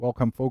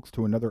Welcome, folks,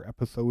 to another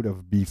episode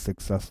of Be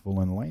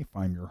Successful in Life.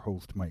 I'm your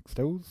host, Mike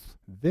Stows.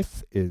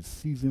 This is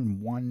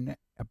Season 1,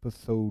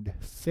 Episode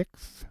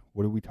 6.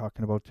 What are we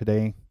talking about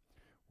today?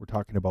 We're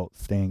talking about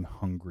staying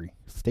hungry.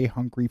 Stay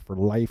hungry for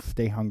life,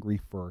 stay hungry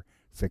for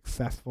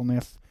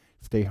successfulness,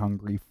 stay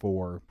hungry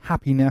for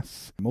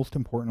happiness. Most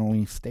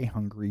importantly, stay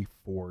hungry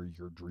for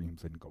your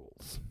dreams and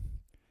goals.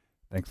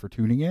 Thanks for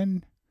tuning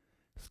in.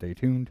 Stay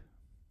tuned.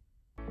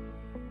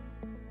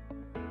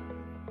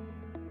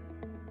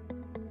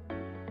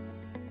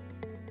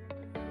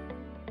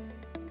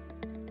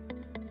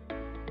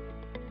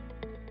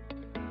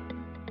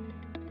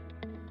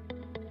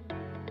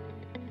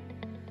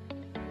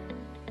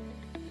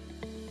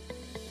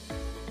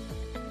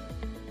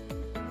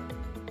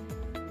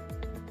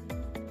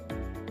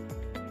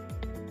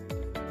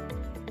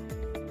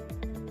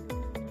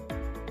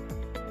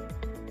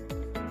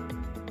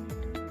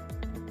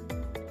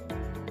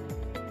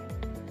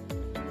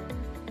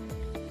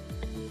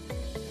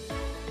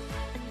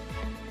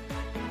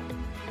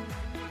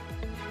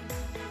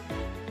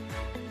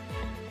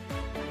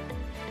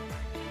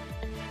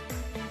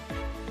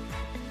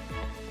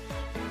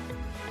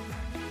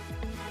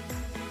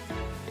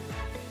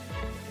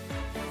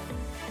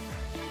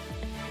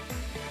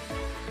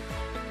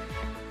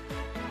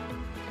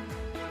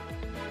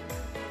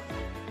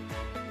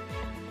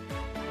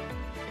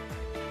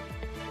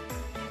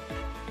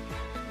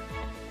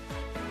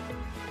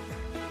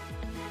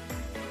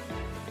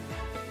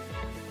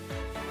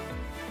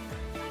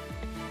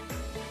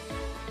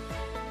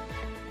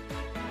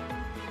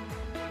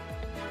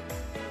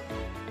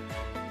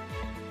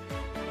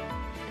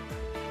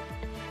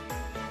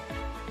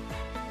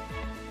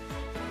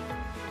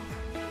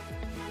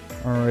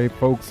 All right,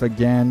 folks,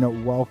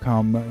 again,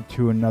 welcome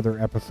to another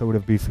episode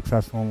of Be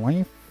Successful in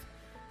Life.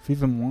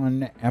 Season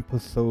 1,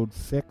 Episode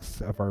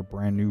 6 of our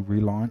brand new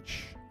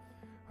relaunch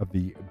of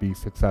the Be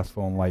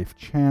Successful in Life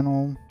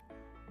channel.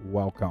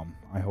 Welcome.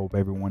 I hope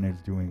everyone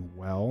is doing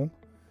well,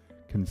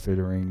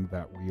 considering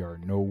that we are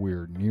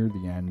nowhere near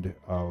the end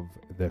of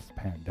this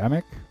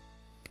pandemic.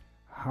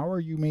 How are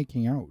you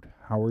making out?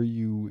 How are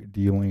you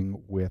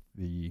dealing with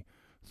the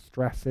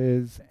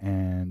stresses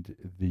and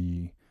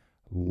the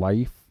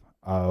life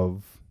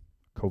of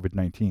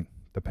COVID-19,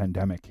 the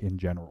pandemic in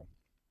general?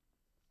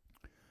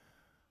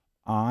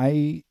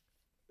 I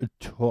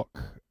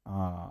took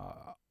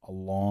a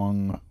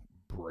long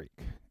break,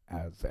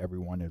 as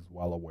everyone is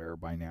well aware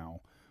by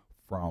now,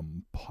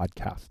 from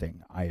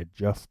podcasting. I had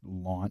just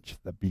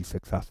launched the Be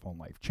Successful in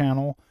Life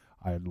channel.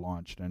 I had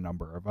launched a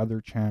number of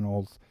other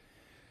channels.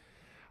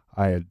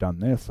 I had done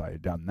this, I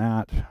had done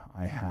that.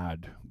 I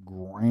had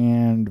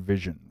grand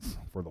visions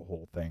for the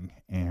whole thing,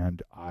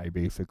 and I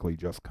basically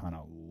just kind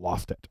of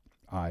lost it.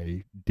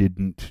 I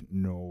didn't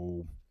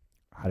know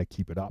how to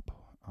keep it up.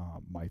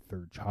 My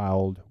third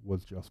child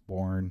was just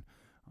born.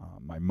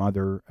 My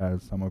mother,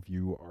 as some of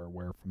you are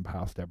aware from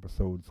past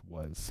episodes,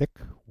 was sick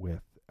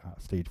with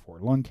stage 4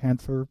 lung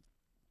cancer.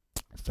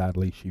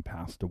 Sadly, she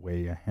passed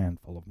away a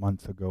handful of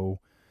months ago.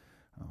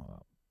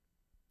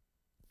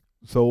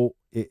 So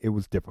it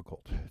was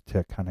difficult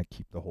to kind of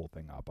keep the whole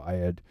thing up. I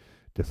had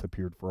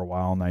disappeared for a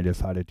while, and I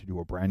decided to do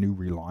a brand new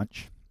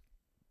relaunch.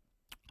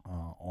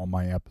 All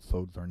my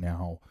episodes are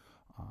now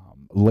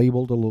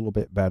labeled a little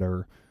bit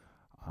better.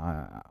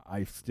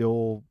 I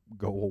still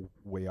go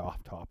way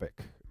off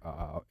topic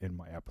in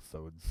my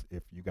episodes.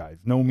 If you guys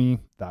know me,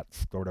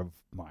 that's sort of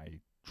my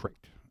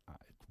trait.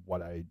 It's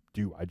what I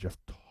do. I just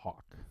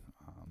talk.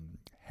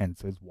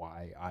 Hence is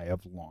why I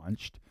have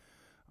launched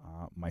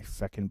my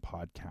second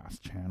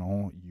podcast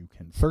channel. You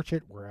can search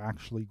it. We're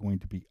actually going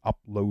to be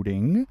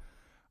uploading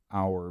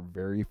our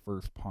very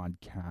first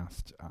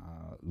podcast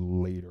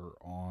later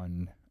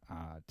on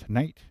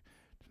tonight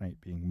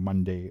being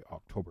Monday,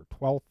 October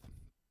 12th.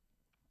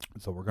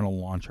 So we're going to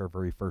launch our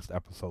very first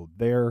episode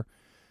there.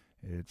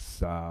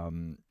 It's,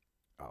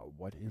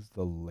 what is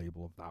the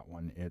label of that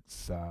one?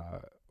 It's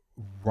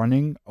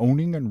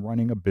owning and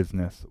running a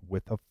business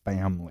with a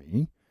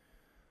family,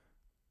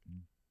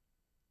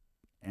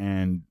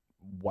 and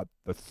what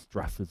the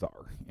stresses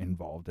are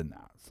involved in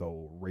that.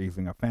 So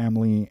raising a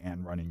family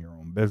and running your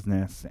own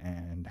business,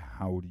 and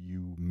how do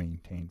you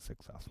maintain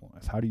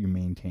successfulness? How do you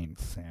maintain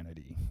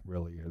sanity,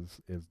 really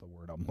is the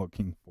word I'm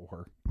looking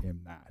for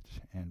in that.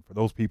 And for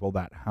those people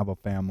that have a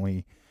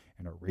family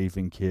and are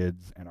raising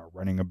kids and are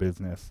running a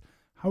business,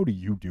 how do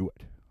you do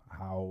it?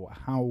 How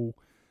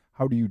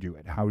do you do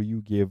it? How do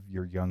you give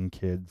your young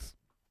kids,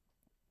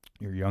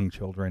 your young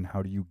children,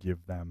 how do you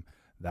give them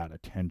that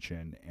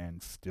attention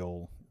and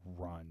still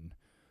run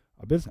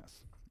a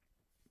business?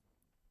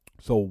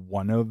 So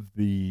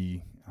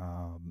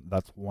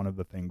that's one of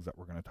the things that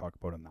we're going to talk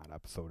about in that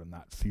episode, in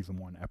that Season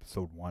 1,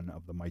 Episode 1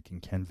 of the Mike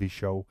and Kenzie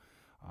Show.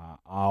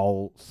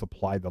 I'll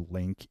supply the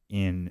link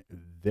in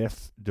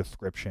this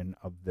description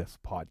of this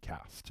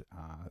podcast,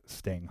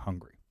 Staying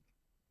Hungry.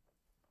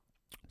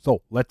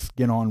 So let's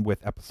get on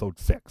with Episode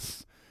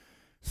 6.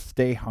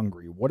 Stay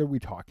hungry. What are we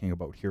talking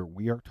about here?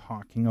 We are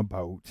talking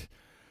about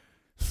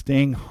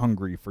staying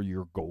hungry for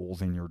your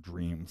goals and your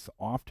dreams.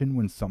 Often,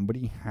 when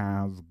somebody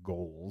has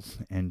goals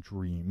and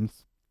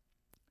dreams,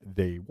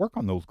 they work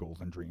on those goals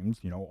and dreams.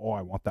 Oh,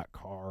 I want that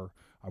car,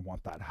 I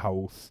want that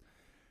house.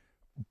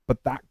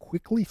 But that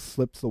quickly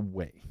slips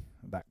away.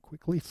 That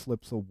quickly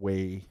slips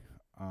away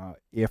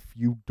if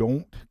you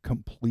don't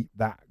complete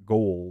that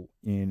goal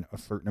in a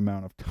certain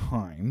amount of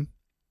time.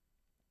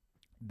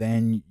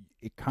 Then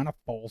it kind of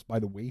falls by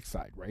the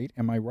wayside, right?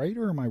 Am I right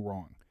or am I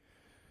wrong?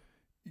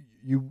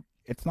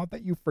 It's not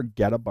that you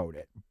forget about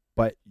it,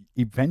 but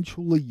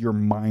eventually your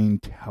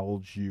mind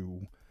tells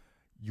you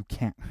you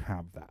can't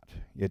have that.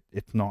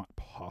 It's not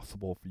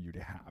possible for you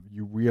to have.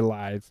 You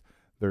realize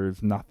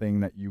there's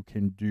nothing that you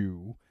can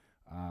do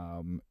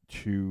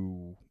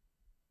to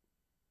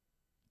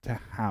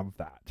have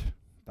that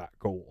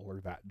goal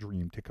or that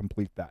dream, to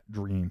complete that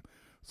dream.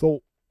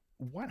 So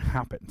what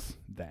happens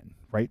then,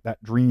 right?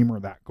 That dream or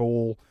that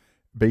goal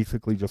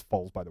basically just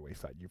falls by the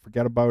wayside. You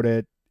forget about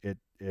it.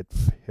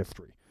 It's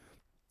history.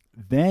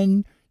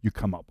 Then you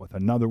come up with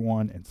another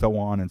one, and so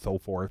on and so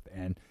forth,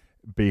 and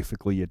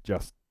basically it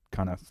just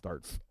kind of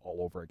starts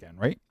all over again,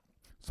 right?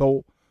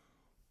 So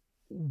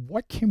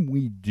what can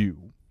we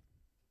do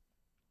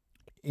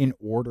in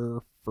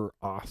order for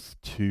us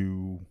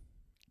to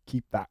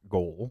keep that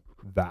goal,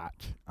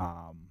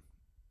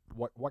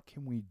 what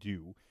can we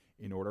do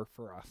in order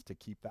for us to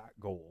keep that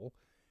goal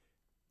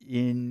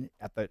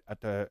at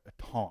the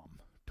Tom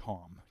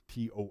TOM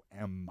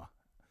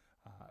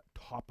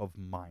top of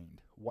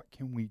mind? What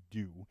can we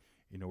do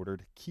in order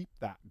to keep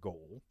that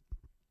goal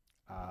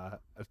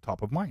as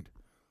top of mind?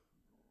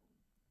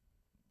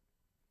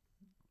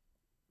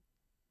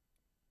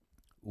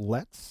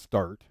 Let's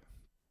start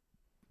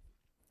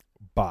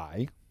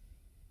by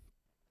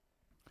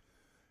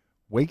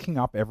waking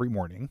up every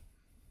morning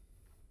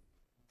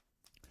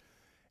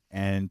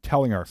and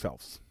telling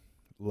ourselves,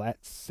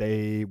 let's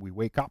say we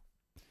wake up,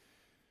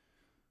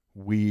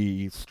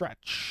 we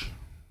stretch,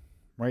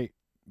 right?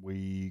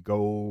 We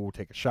go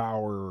take a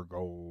shower,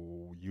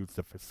 go use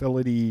the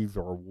facilities,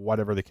 or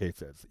whatever the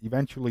case is.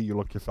 Eventually, you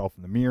look yourself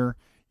in the mirror.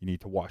 You need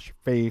to wash your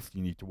face.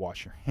 You need to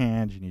wash your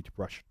hands. You need to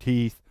brush your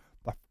teeth.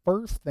 The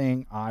first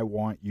thing I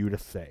want you to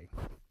say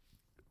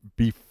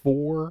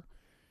before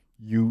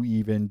you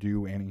even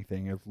do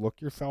anything is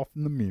look yourself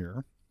in the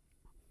mirror,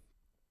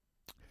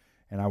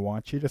 and I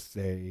want you to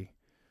say,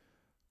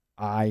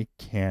 I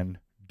can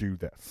do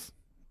this.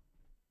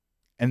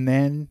 And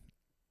then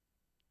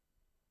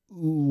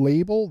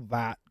label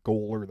that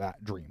goal or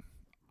that dream.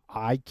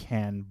 I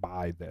can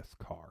buy this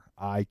car.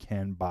 I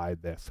can buy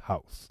this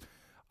house.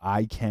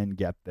 I can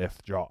get this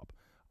job.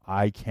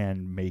 I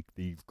can make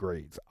these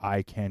grades.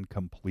 I can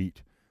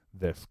complete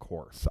this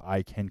course.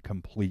 I can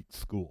complete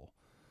school.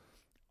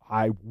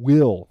 I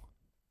will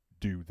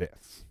do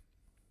this.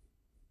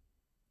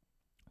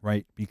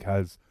 Right?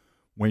 Because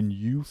when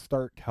you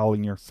start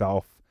telling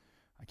yourself,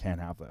 I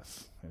can't have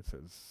this. This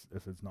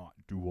is not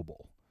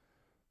doable.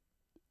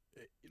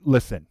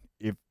 Listen,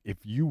 if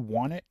you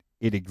want it,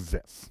 it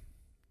exists.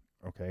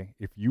 Okay?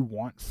 If you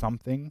want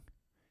something,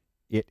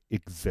 it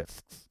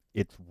exists.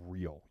 It's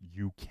real.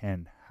 You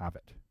can have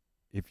it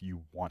if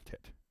you want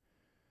it.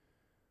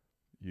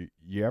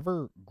 You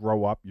ever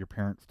grow up, your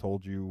parents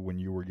told you when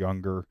you were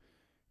younger,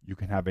 you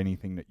can have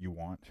anything that you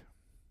want.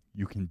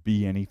 You can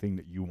be anything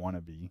that you want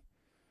to be.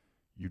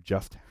 You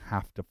just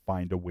have to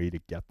find a way to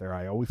get there.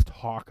 I always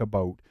talk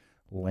about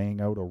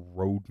laying out a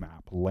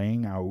roadmap,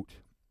 laying out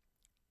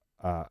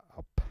a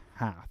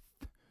path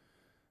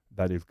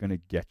that is going to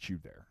get you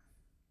there.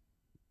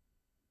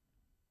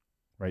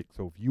 Right?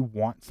 So if you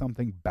want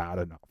something bad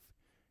enough,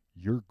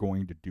 you're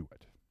going to do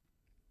it.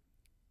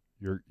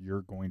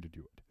 You're going to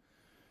do it.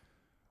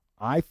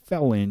 I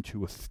fell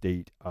into a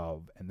state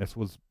of, and this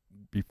was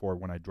before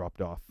when I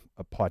dropped off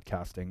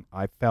podcasting,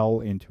 I fell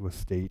into a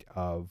state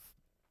of,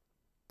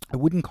 I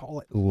wouldn't call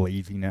it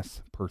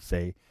laziness per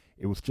se.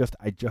 It was just,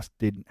 I just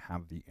didn't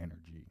have the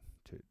energy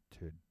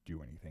to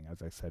do anything.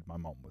 As I said, my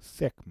mom was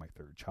sick. My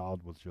third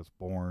child was just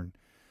born.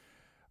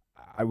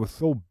 I was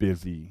so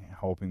busy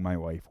helping my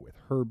wife with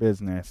her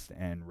business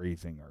and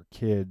raising our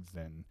kids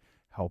and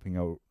helping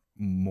out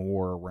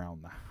more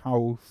around the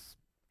house.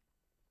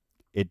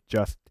 It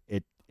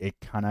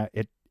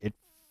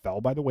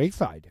fell by the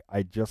wayside.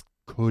 I just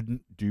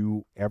couldn't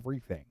do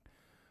everything.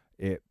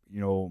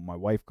 My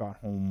wife got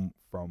home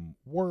from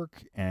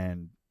work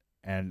and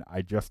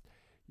I just,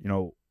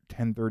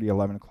 10:30,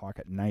 11 o'clock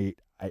at night,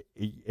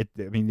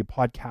 the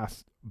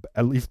podcast,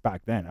 at least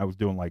back then, I was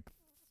doing like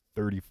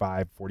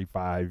 35,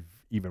 45,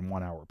 even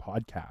 1 hour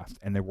podcast,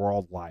 and they were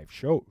all live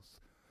shows.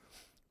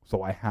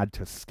 So I had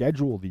to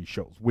schedule these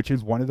shows, which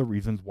is one of the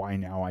reasons why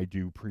now I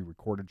do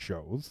pre-recorded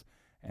shows.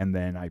 And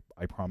then I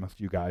promised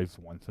you guys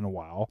once in a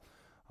while,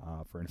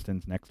 for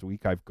instance, next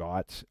week I've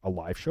got a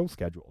live show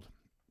scheduled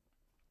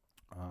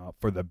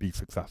for the Be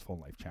Successful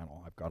in Life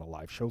channel. I've got a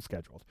live show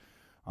scheduled.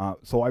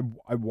 So I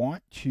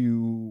want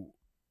you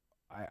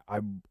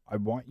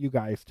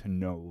guys to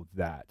know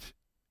that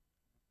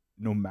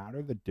no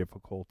matter the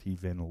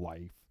difficulties in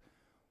life,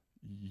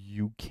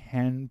 you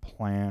can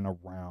plan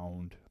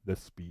around the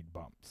speed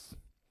bumps.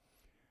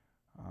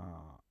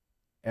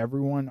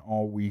 Everyone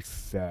always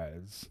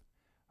says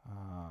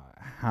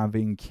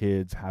having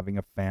kids, having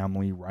a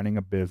family, running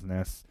a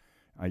business,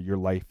 your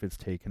life is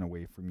taken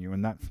away from you.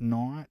 And that's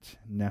not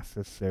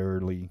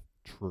necessarily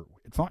true.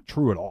 It's not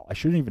true at all. I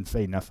shouldn't even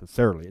say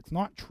necessarily. It's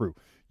not true.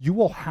 You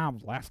will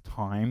have less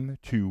time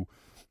to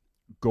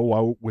go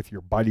out with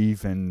your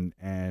buddies and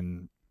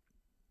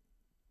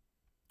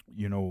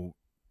you know,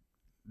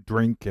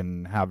 drink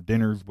and have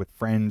dinners with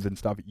friends and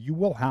stuff. You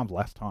will have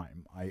less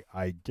time.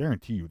 I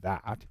guarantee you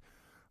that.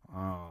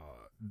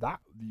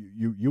 That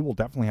you will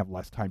definitely have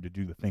less time to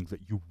do the things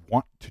that you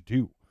want to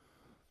do.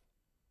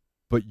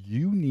 But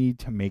you need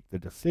to make the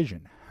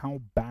decision.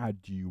 How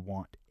bad do you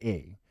want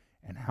A?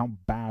 And how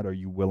bad are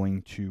you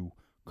willing to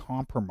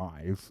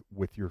compromise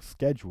with your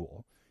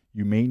schedule?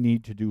 You may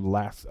need to do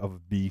less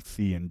of B,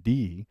 C, and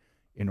D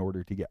in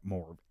order to get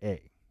more of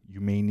A.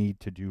 You may need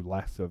to do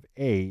less of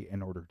A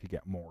in order to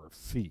get more of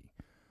C.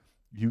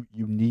 You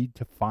need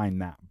to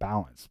find that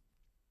balance.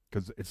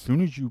 Because as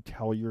soon as you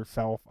tell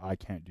yourself, I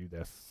can't do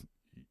this,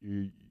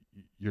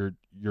 you're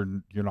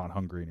not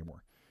hungry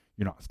anymore.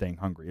 You're not staying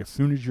hungry. As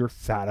soon as you're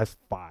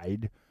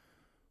satisfied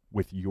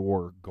with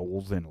your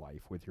goals in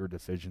life, with your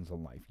decisions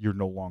in life, you're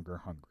no longer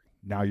hungry.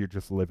 Now you're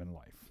just living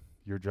life.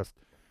 You're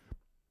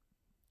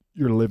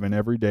living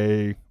every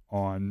day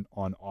on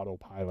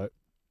autopilot.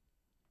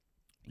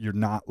 You're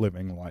not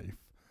living life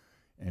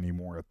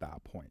anymore at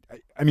that point.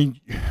 I mean,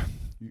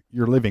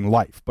 you're living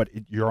life, but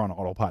you're on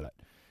autopilot.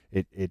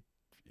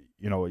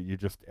 You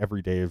just,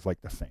 every day is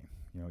like the same.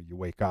 You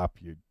wake up,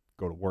 you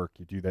go to work,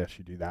 you do this,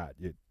 you do that.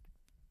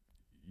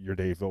 Your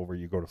day's over,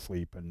 you go to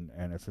sleep, and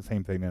it's the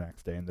same thing the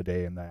next day, and the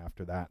day, and the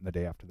after that, and the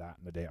day after that,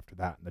 and the day after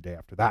that, and the day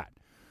after that.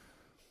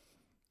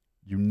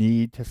 You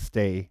need to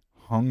stay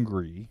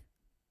hungry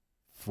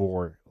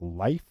for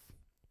life,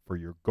 for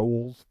your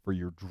goals, for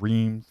your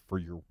dreams, for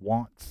your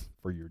wants,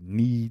 for your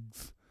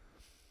needs.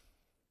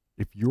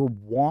 If your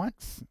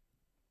wants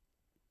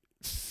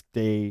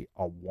stay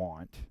a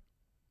want,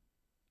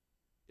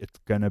 it's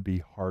going to be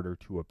harder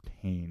to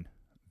obtain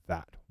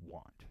that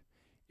want.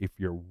 If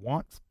your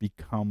wants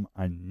become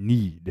a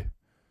need,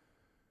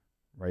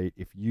 right?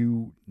 If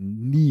you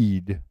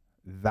need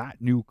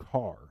that new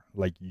car,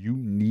 like you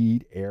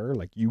need air,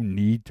 like you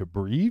need to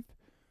breathe,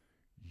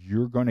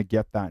 you're going to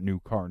get that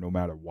new car no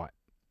matter what.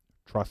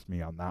 Trust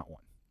me on that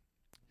one.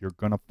 You're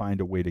going to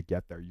find a way to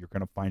get there. You're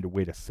going to find a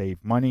way to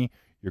save money.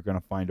 You're going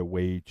to find a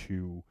way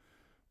to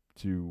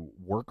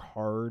work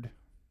hard,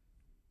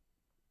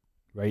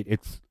 right?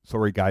 It's,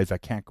 sorry guys, I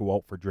can't go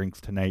out for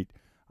drinks tonight.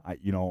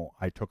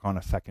 I took on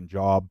a second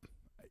job.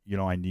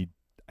 I need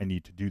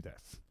to do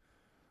this.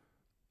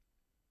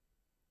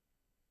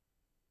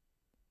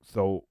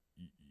 So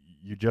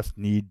you just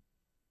need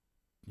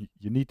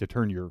to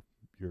turn your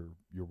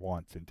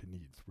wants into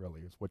needs.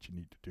 Really, is what you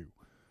need to do.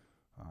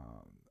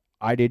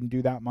 I didn't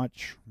do that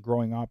much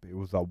growing up. It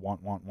was a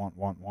want,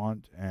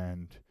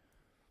 and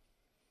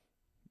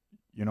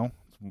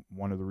it's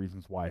one of the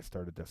reasons why I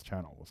started this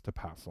channel, was to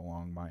pass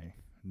along my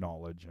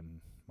knowledge and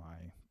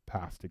my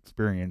past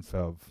experience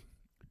of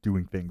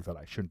doing things that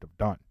I shouldn't have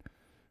done,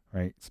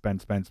 right?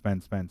 Spend,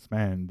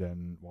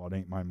 and well, it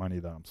ain't my money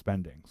that I'm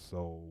spending.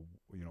 So,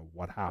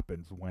 what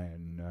happens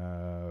when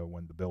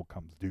the bill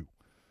comes due,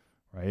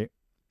 right?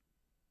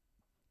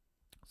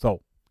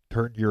 So,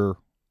 turn your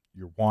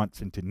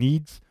wants into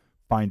needs,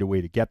 find a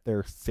way to get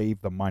there,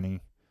 save the money,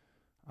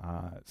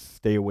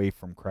 stay away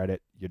from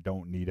credit. You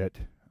don't need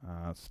it.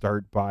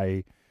 Start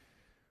by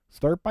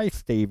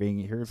saving.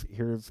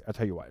 Here's I'll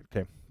tell you what.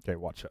 Okay,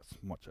 watch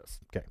this.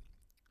 Okay,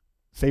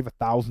 save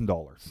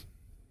 $1,000.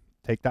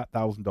 Take that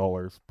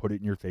 $1,000, put it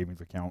in your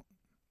savings account,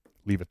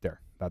 leave it there.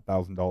 That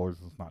 $1,000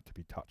 is not to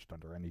be touched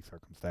under any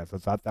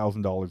circumstances. That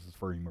 $1,000 is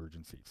for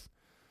emergencies.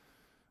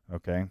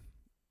 Okay.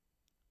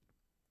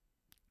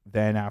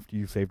 Then after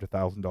you saved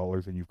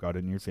 $1,000 and you've got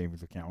it in your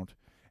savings account,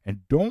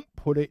 and don't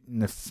put it in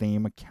the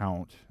same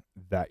account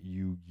that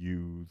you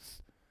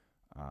use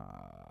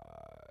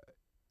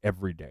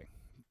every day,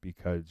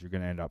 because you're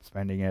going to end up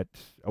spending it.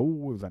 Oh,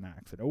 it was an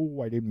accident.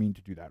 Oh, I didn't mean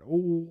to do that.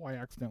 Oh, I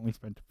accidentally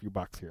spent a few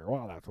bucks here.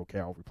 Well, that's okay.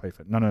 I'll replace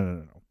it.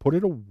 No. Put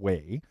it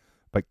away,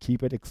 but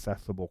keep it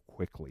accessible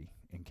quickly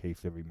in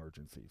case of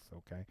emergencies,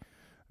 okay?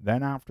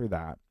 Then after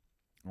that,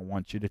 I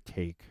want you to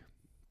take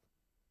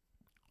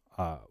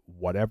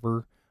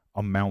whatever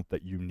amount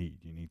that you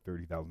need. You need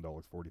 $30,000,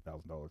 $40,000,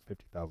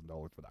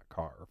 $50,000 for that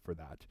car, or for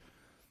that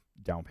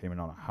down payment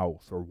on a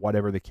house, or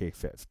whatever the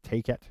case is.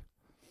 Take it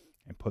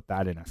and put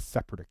that in a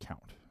separate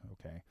account,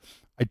 okay?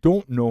 I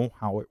don't know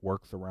how it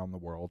works around the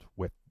world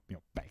with,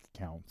 bank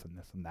accounts and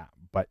this and that,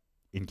 but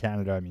in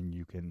Canada, I mean,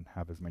 you can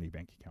have as many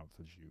bank accounts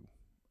as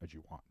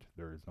you want.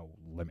 There is no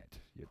limit.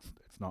 It's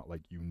not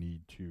like you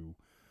need to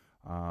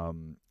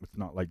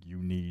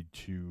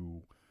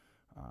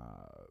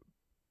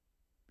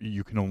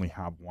you can only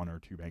have one or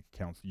two bank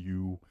accounts.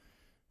 You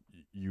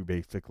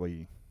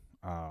basically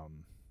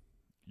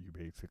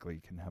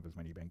can have as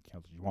many bank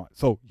accounts as you want.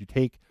 So you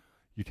take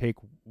You take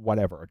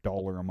whatever,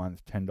 $1 a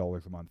month,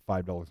 $10 a month,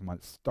 $5 a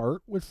month.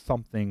 Start with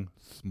something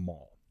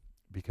small.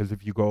 Because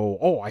if you go,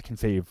 oh, I can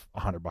save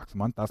 $100 a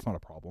month, that's not a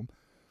problem.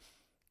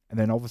 And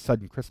then all of a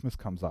sudden Christmas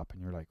comes up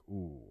and you're like,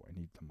 ooh, I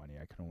need some money.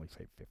 I can only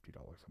save $50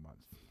 a month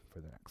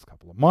for the next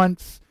couple of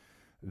months.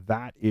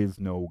 That is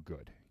no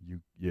good.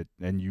 You've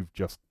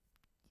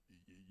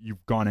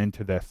gone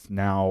into this.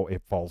 Now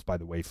it falls by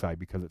the wayside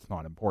because it's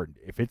not important.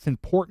 If it's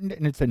important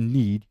and it's a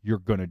need, you're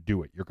going to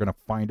do it. You're going to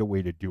find a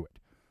way to do it.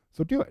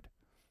 So do it.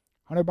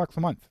 $100 a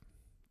month.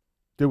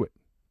 Do it.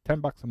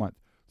 $10 a month.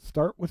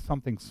 Start with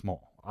something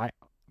small.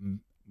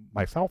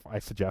 Myself, I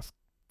suggest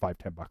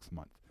 $5-10 a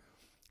month.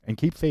 And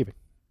keep saving.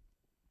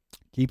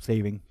 Keep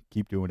saving.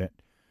 Keep doing it.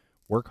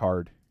 Work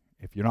hard.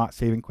 If you're not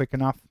saving quick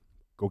enough,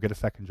 go get a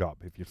second job.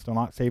 If you're still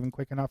not saving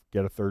quick enough,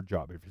 get a third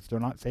job. If you're still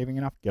not saving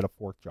enough, get a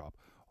fourth job.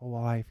 Oh,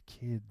 well, I have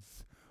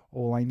kids.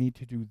 Oh, well, I need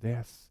to do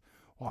this.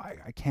 Well,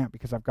 I can't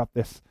because I've got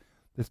this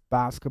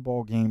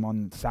basketball game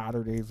on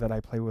Saturdays that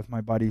I play with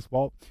my buddies.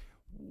 Well,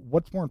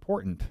 what's more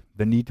important,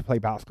 the need to play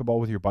basketball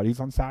with your buddies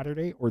on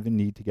Saturday, or the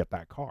need to get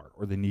that car,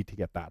 or the need to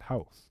get that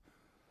house,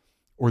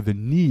 or the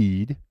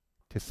need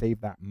to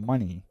save that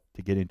money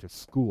to get into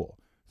school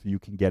so you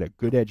can get a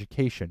good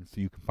education,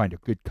 so you can find a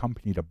good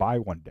company to buy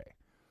one day?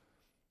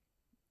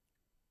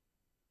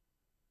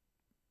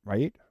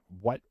 Right?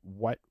 What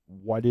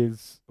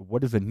is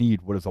a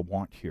need? What is a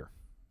want here?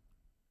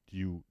 Do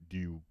you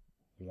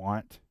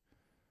want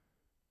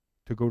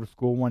to go to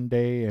school one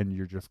day and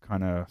you're just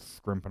kind of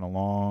scrimping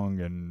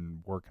along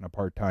and working a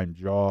part-time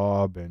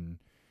job and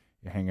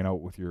you're hanging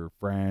out with your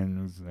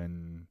friends?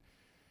 And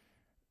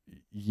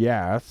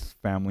yes,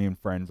 family and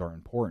friends are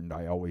important.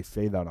 I always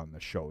say that on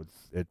the show.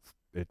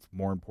 It's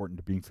more important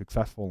to being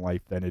successful in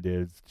life than it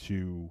is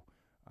to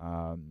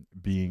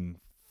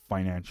being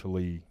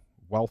financially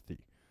wealthy.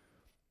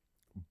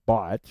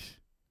 But,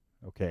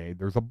 okay,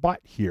 there's a but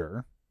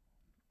here.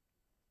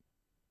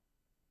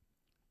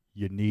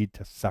 You need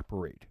to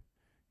separate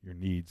your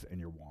needs and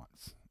your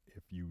wants.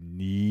 If you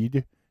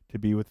need to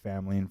be with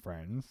family and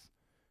friends,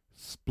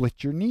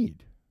 split your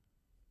need.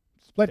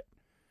 Split it.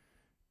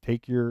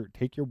 Take your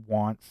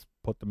wants,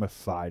 put them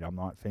aside. I'm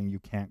not saying you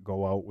can't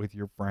go out with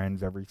your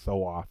friends every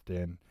so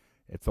often.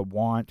 It's a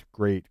want,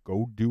 great,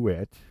 go do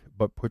it,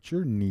 but put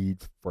your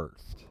needs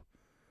first.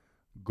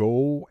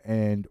 Go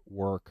and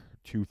work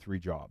 2-3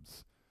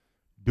 jobs.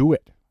 Do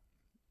it.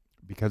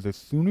 Because as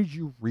soon as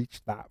you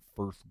reach that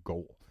first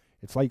goal,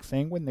 it's like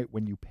saying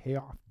when you pay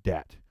off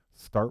debt,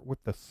 start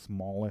with the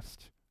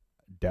smallest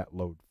debt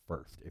load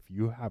first. If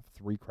you have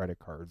 3 credit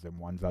cards and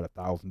one's at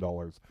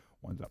 $1,000,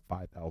 one's at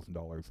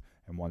 $5,000,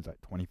 and one's at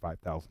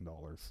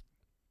 $25,000,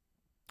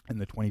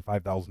 and the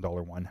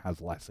 $25,000 one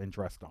has less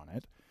interest on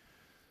it,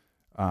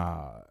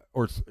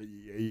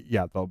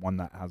 the one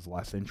that has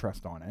less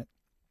interest on it,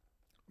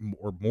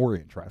 or more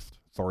interest.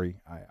 Sorry,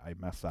 I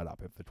messed that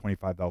up. If the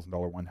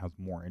 $25,000 one has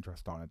more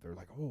interest on it, they're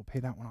like, oh, pay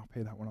that one off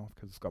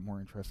because it's got more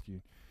interest.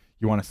 You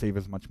want to save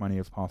as much money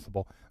as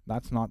possible.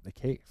 That's not the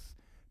case.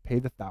 Pay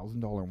the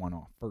 $1,000 one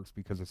off first,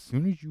 because as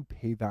soon as you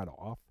pay that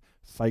off,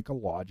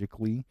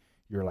 psychologically,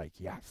 you're like,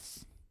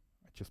 yes,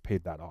 I just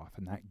paid that off.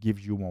 And that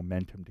gives you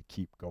momentum to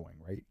keep going,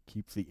 right?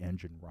 Keeps the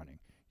engine running.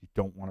 You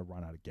don't want to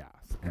run out of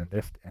gas. And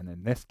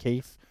in this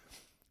case,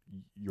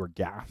 your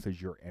gas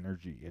is your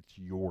energy. It's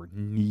your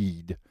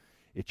need.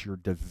 It's your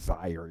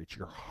desire. It's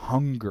your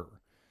hunger.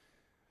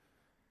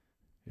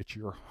 It's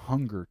your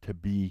hunger to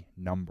be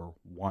number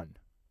one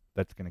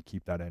that's going to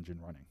keep that engine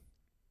running.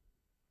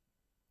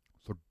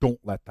 So don't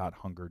let that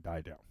hunger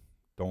die down.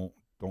 Don't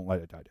let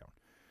it die down.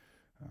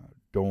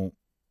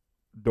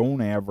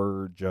 Don't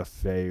ever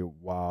just say,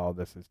 "Wow,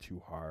 this is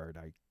too hard.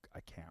 I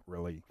can't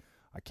really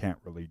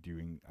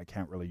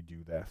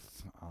do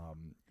this."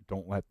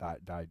 Don't let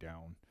that die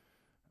down.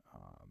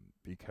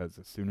 Because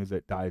as soon as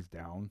it dies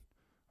down,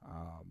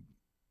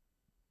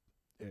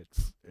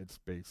 it's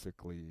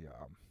basically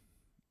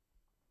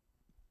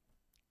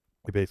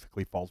it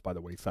basically falls by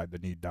the wayside. The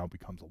need now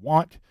becomes a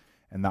want,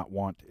 and that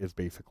want is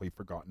basically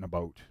forgotten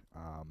about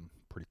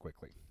pretty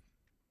quickly.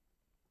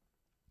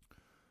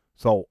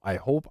 So I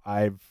hope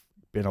I've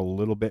been a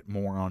little bit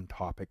more on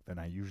topic than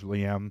I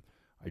usually am.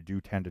 I do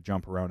tend to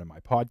jump around in my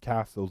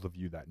podcast. Those of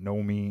you that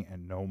know me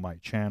and know my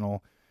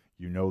channel,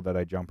 you know that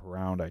I jump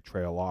around. I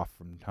trail off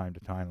from time to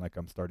time like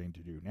I'm starting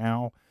to do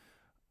now.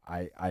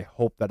 I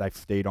hope that I've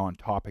stayed on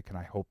topic, and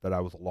I hope that I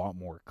was a lot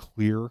more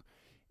clear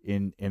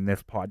in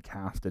this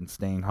podcast and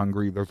staying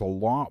hungry. There's a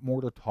lot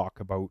more to talk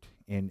about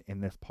in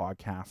this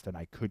podcast, and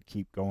I could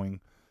keep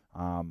going,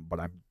 but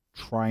I'm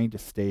trying to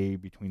stay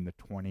between the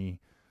 20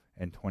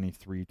 and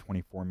 23,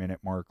 24-minute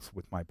marks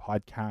with my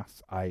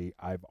podcasts.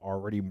 I've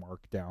already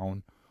marked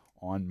down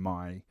on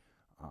my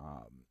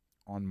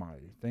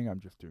thing. I'm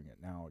just doing it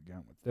now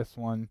again with this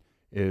one.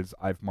 Is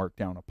I've marked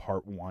down a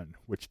part 1,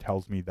 which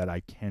tells me that I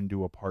can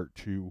do a part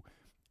 2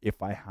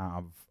 if I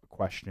have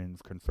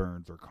questions,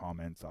 concerns, or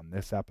comments on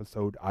this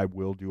episode. I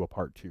will do a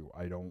part 2.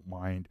 I don't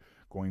mind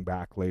going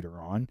back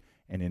later on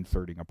and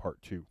inserting a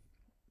part 2.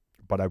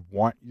 But I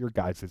want your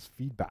guys'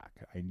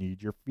 feedback. I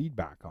need your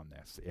feedback on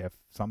this. If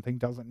something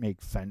doesn't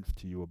make sense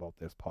to you about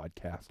this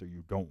podcast or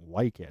you don't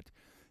like it,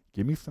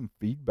 give me some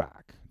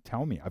feedback.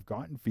 Tell me. I've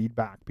gotten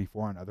feedback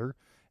before on other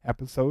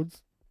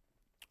episodes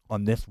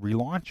on this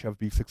relaunch of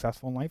Be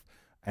Successful in Life,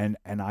 and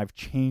I've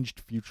changed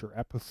future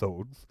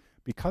episodes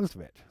because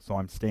of it. So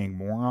I'm staying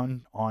more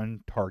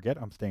on target.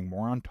 I'm staying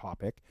more on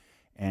topic,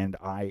 and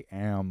I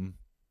am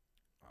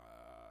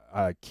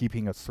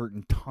keeping a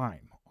certain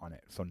time on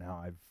it. So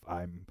now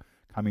I'm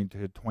coming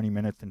to 20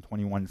 minutes and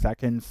 21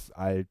 seconds.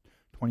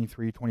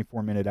 23,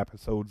 24-minute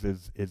episodes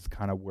is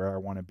kind of where I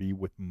want to be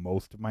with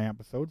most of my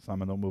episodes.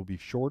 Some of them will be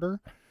shorter.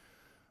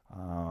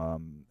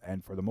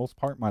 And for the most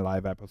part, my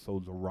live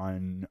episodes will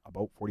run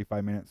about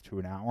 45 minutes to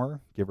an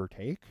hour, give or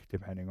take,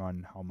 depending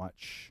on how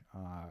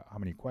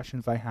many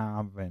questions I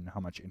have and how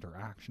much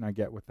interaction I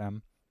get with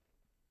them.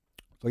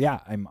 So yeah,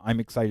 I'm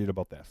excited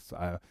about this.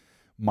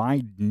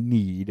 My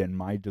need and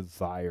my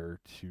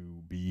desire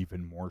to be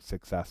even more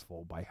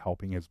successful by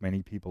helping as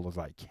many people as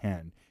I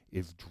can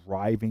is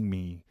driving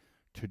me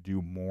to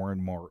do more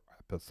and more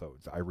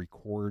episodes. I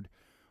record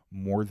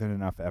more than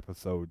enough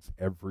episodes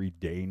every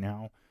day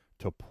now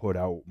to put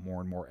out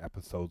more and more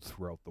episodes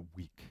throughout the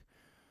week.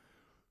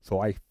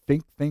 So I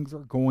think things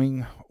are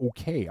going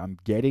okay. I'm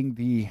getting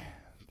the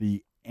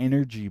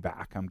energy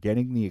back. I'm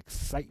getting the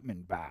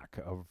excitement back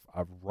of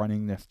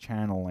running this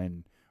channel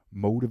and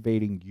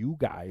motivating you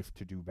guys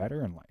to do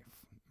better in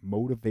life,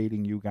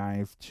 motivating you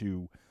guys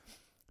to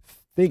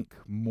think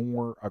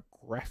more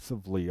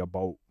aggressively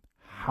about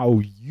how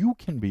you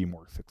can be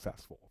more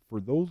successful.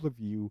 For those of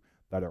you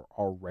that are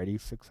already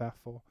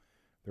successful,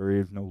 there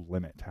is no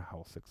limit to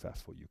how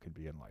successful you can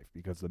be in life,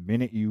 because the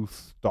minute you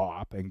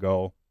stop and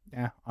go,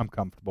 I'm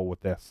comfortable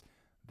with this,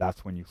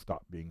 that's when you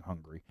stop being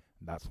hungry,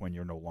 and that's when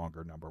you're no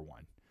longer number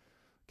one.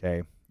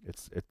 Okay?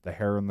 It's the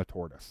hare and the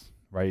tortoise.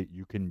 Right?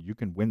 You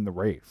can win the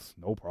race,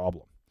 no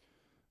problem.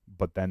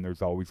 But then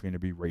there's always going to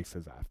be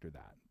races after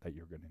that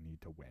you're going to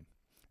need to win.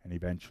 And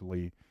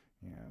eventually,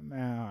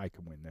 I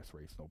can win this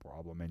race, no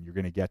problem. And you're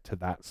going to get to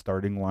that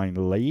starting line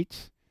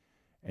late,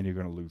 and you're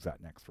going to lose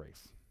that next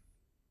race.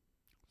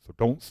 So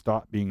don't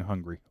stop being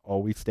hungry.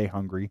 Always stay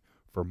hungry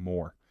for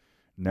more.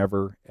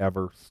 Never,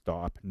 ever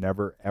stop.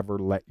 Never, ever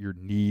let your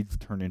needs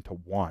turn into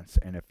wants.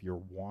 And if your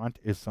want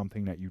is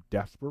something that you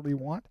desperately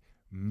want,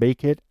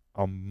 make it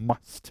a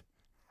must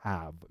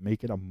have.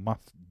 Make it a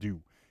must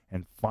do,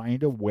 and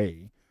find a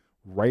way.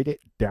 Write it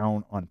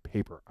down on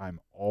paper. I'm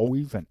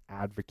always an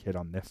advocate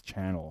on this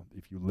channel.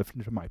 If you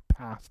listen to my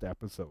past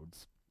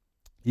episodes,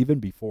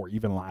 even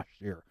last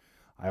year,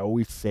 I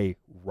always say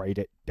write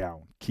it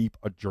down. Keep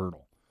a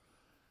journal,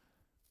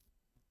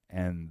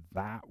 and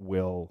that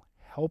will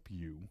help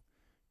you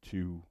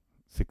to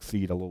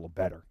succeed a little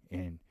better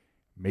in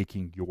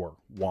making your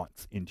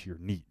wants into your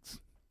needs.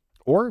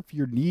 Or if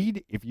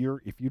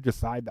you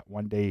decide that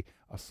one day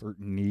a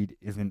certain need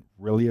isn't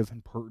really as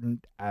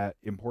important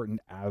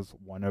as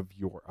one of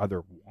your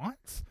other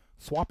wants,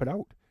 swap it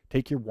out.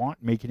 Take your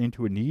want, make it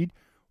into a need,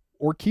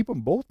 or keep them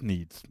both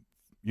needs,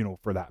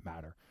 for that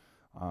matter.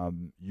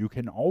 You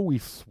can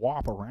always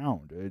swap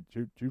around.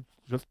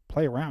 Just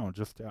play around.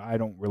 I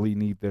don't really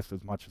need this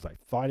as much as I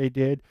thought I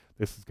did.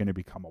 This is going to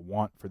become a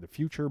want for the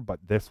future, but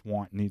this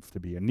want needs to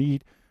be a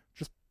need.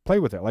 Just play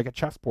with it like a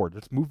chessboard.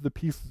 Just move the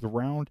pieces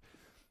around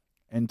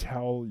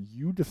until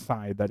you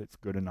decide that it's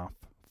good enough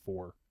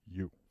for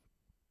you.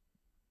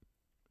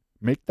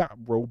 Make that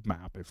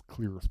roadmap as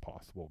clear as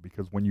possible,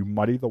 because when you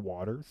muddy the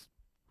waters,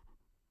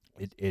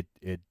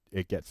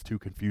 it gets too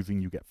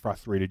confusing. You get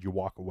frustrated, you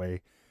walk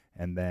away,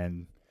 and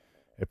then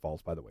it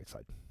falls by the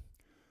wayside.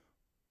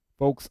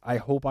 Folks, I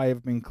hope I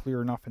have been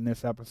clear enough in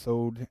this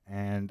episode,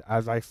 and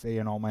as I say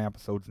in all my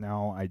episodes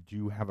now, I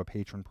do have a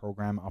patron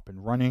program up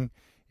and running.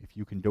 If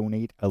you can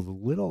donate as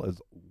little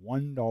as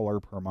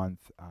 $1 per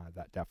month,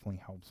 that definitely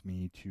helps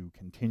me to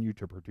continue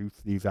to produce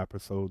these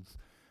episodes.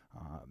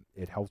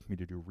 It helps me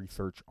to do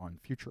research on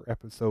future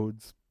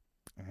episodes,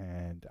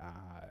 and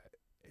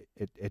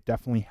it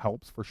definitely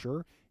helps for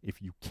sure.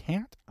 If you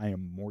can't, I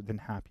am more than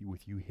happy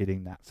with you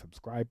hitting that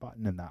subscribe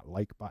button and that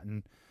like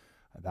button.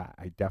 That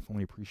I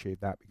definitely appreciate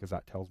that, because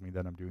that tells me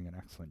that I'm doing an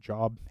excellent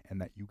job and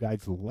that you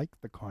guys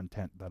like the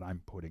content that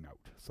I'm putting out.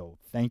 So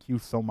thank you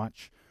so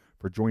much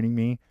for joining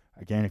me.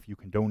 Again, if you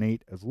can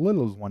donate as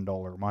little as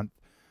 $1 a month,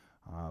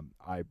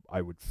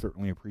 I would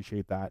certainly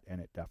appreciate that, and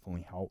it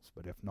definitely helps.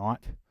 But if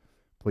not,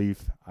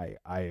 please,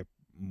 I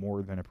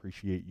more than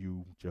appreciate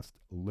you just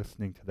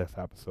listening to this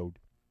episode,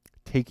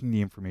 taking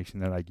the information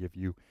that I give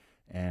you,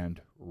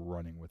 and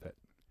running with it.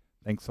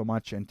 Thanks so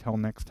much. Until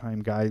next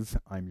time, guys,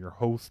 I'm your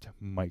host,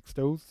 Mike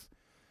Stoes.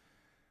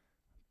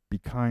 Be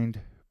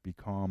kind, be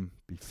calm,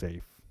 be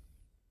safe.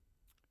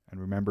 And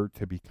remember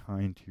to be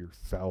kind to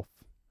yourself,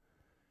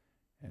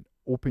 and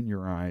open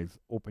your eyes,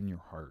 open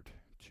your heart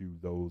to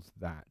those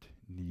that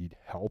need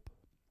help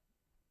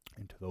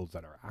and to those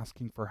that are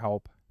asking for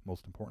help.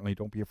 Most importantly,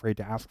 don't be afraid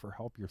to ask for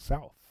help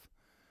yourself.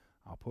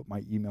 I'll put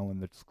my email in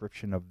the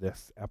description of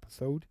this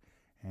episode,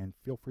 and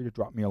feel free to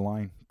drop me a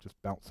line.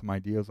 Just bounce some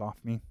ideas off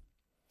me.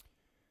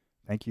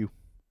 Thank you.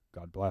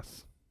 God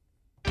bless.